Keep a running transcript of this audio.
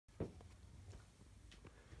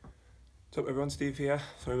What's up everyone, Steve here.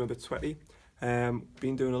 Sorry I'm a bit sweaty.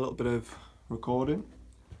 Been doing a little bit of recording.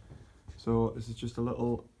 So this is just a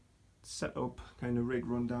little setup kind of rig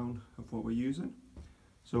rundown of what we're using.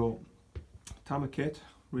 So Tama kit,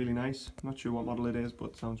 really nice. Not sure what model it is,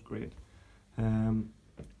 but it sounds great. We've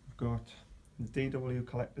got the DW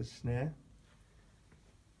collector's snare.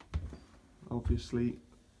 Obviously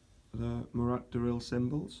the Murat Diril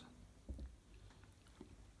cymbals.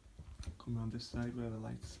 Come around this side where the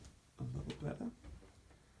light's a little better.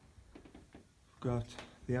 We've got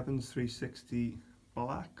the Evans 360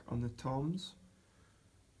 black on the toms,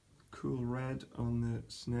 cool red on the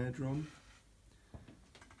snare drum,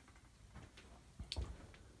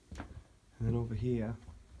 and then over here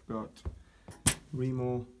we've got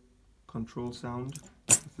Remo control sound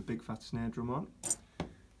with the big fat snare drum on.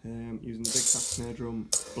 Using the big fat snare drum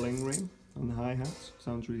bling ring on the hi-hats,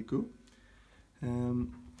 sounds really cool.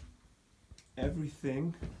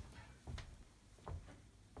 Everything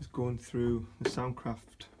is going through the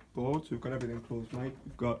Soundcraft board, so we've got everything closed mic.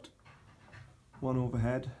 We've got one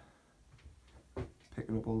overhead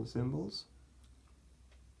picking up all the cymbals,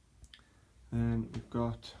 and we've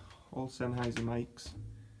got all Sennheiser mics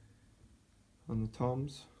on the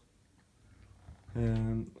toms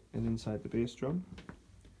and inside the bass drum.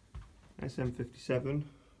 SM57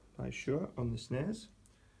 by Shure on the snares.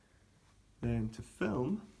 Then to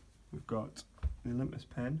film, we've got the Olympus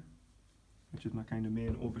pen, which is my kind of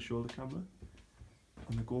main over-shoulder camera,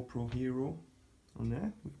 and the GoPro Hero on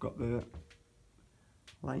there. We've got the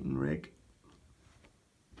lighting rig.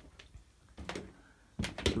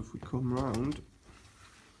 So if we come round,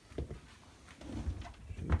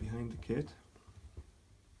 behind the kit,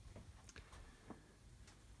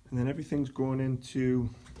 and then everything's going into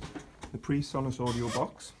the PreSonus audio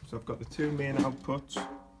box. So I've got the two main outputs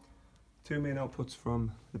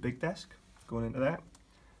from the big desk going into there.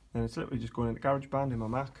 Then it's literally just going into GarageBand in my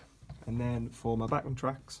Mac, and then for my backing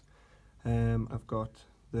tracks, I've got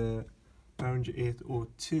the Behringer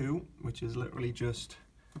 802, which is literally just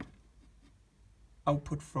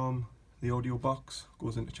output from the audio box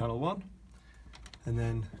goes into channel 1, and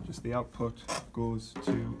then just the output goes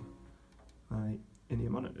to my in-ear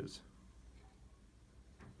monitors.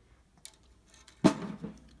 And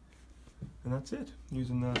that's it,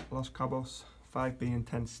 using the Los Cabos 5B and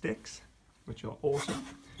 10 sticks, which are awesome.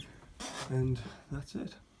 And that's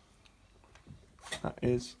it. That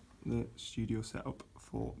is the studio setup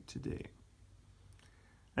for today.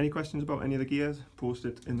 Any questions about any of the gears, post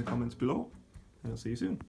it in the comments below, and I'll see you soon.